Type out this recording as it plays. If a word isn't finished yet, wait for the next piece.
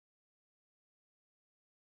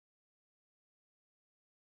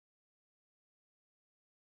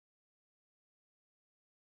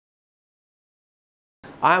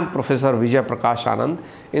I am Professor Vijay Prakash Anand.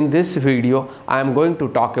 In this video, I am going to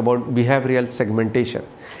talk about behavioral segmentation.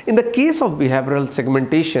 In the case of behavioral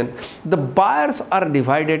segmentation, the buyers are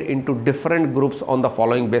divided into different groups on the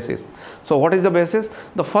following basis. So what is the basis?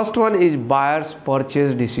 The first one is buyers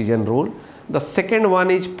purchase decision rule. The second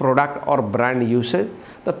one is product or brand usage.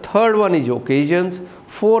 The third one is occasions.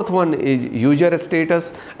 Fourth one is user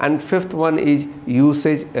status, and fifth one is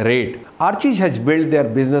usage rate. Archie's has built their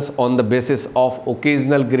business on the basis of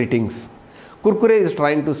occasional greetings. Kurkure is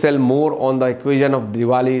trying to sell more on the equation of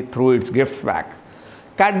Diwali through its gift pack.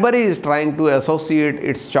 Cadbury is trying to associate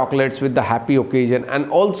its chocolates with the happy occasion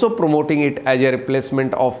and also promoting it as a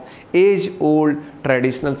replacement of age-old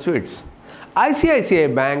traditional sweets.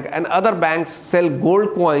 ICICI Bank and other banks sell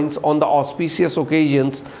gold coins on the auspicious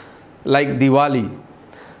occasions like Diwali.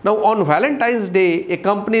 Now on Valentine's Day, a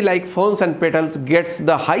company like Ferns and Petals gets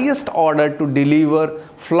the highest order to deliver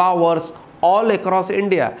flowers all across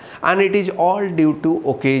India, and it is all due to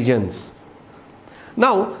occasions.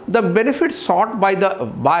 Now the benefits sought by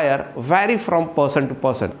the buyer vary from person to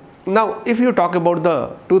person. Now if you talk about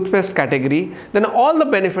the toothpaste category, then all the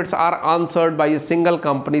benefits are answered by a single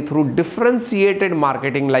company through differentiated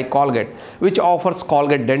marketing like Colgate, which offers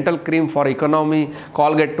Colgate Dental Cream for economy,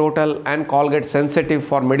 Colgate Total and Colgate Sensitive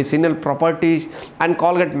for medicinal properties, and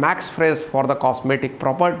Colgate Max Fresh for the cosmetic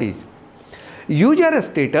properties. User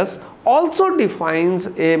status also defines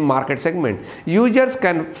a market segment. Users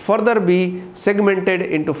can further be segmented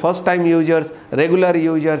into first-time users, regular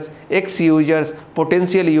users, ex-users,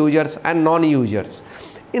 potential users, and non-users.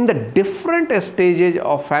 In the different stages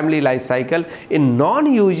of family life cycle, a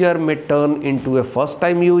non-user may turn into a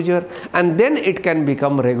first-time user, and then it can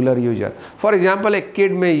become a regular user. For example, a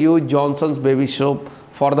kid may use Johnson's baby soap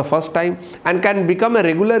for the first time and can become a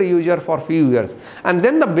regular user for few years, and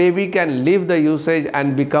then the baby can leave the usage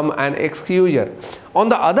and become an ex-user. On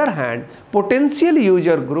the other hand, potential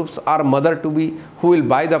user groups are mother-to-be who will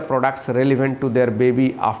buy the products relevant to their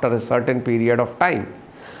baby after a certain period of time.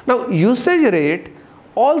 Now usage rate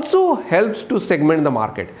also helps to segment the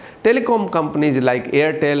market. Telecom companies like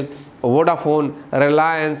Airtel, Vodafone,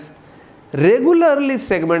 Reliance regularly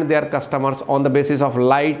segment their customers on the basis of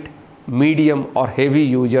light, medium or heavy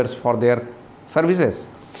users for their services.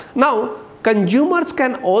 Now consumers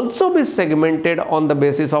can also be segmented on the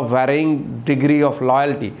basis of varying degree of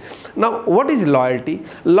loyalty. Now what is loyalty?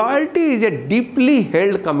 Loyalty is a deeply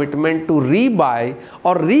held commitment to rebuy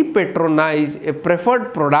or repatronize a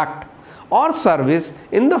preferred product or service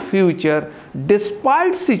in the future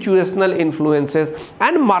despite situational influences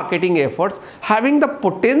and marketing efforts having the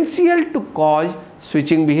potential to cause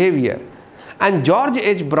switching behavior. And George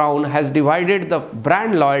H. Brown has divided the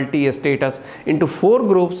brand loyalty status into four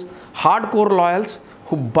groups: hardcore loyals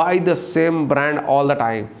who buy the same brand all the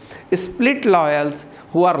time, split loyals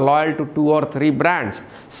who are loyal to 2 or 3 brands,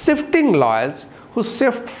 shifting loyals who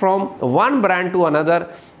shift from one brand to another,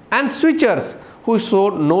 and switchers who show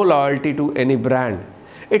no loyalty to any brand.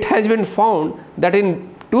 It has been found that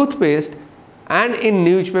in toothpaste and in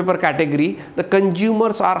newspaper category, the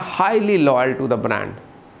consumers are highly loyal to the brand.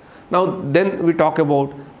 Now then we talk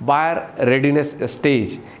about buyer readiness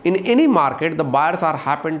stage. In any market, the buyers are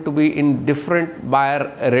happen to be in different buyer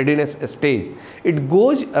readiness stage. It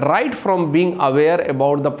goes right from being aware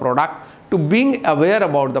about the product to being aware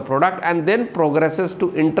about the product, and then progresses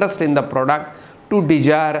to interest in the product, to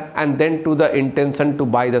desire, and then to the intention to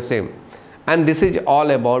buy the same. And this is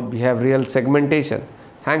all about behavioral segmentation.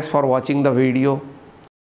 Thanks for watching the video.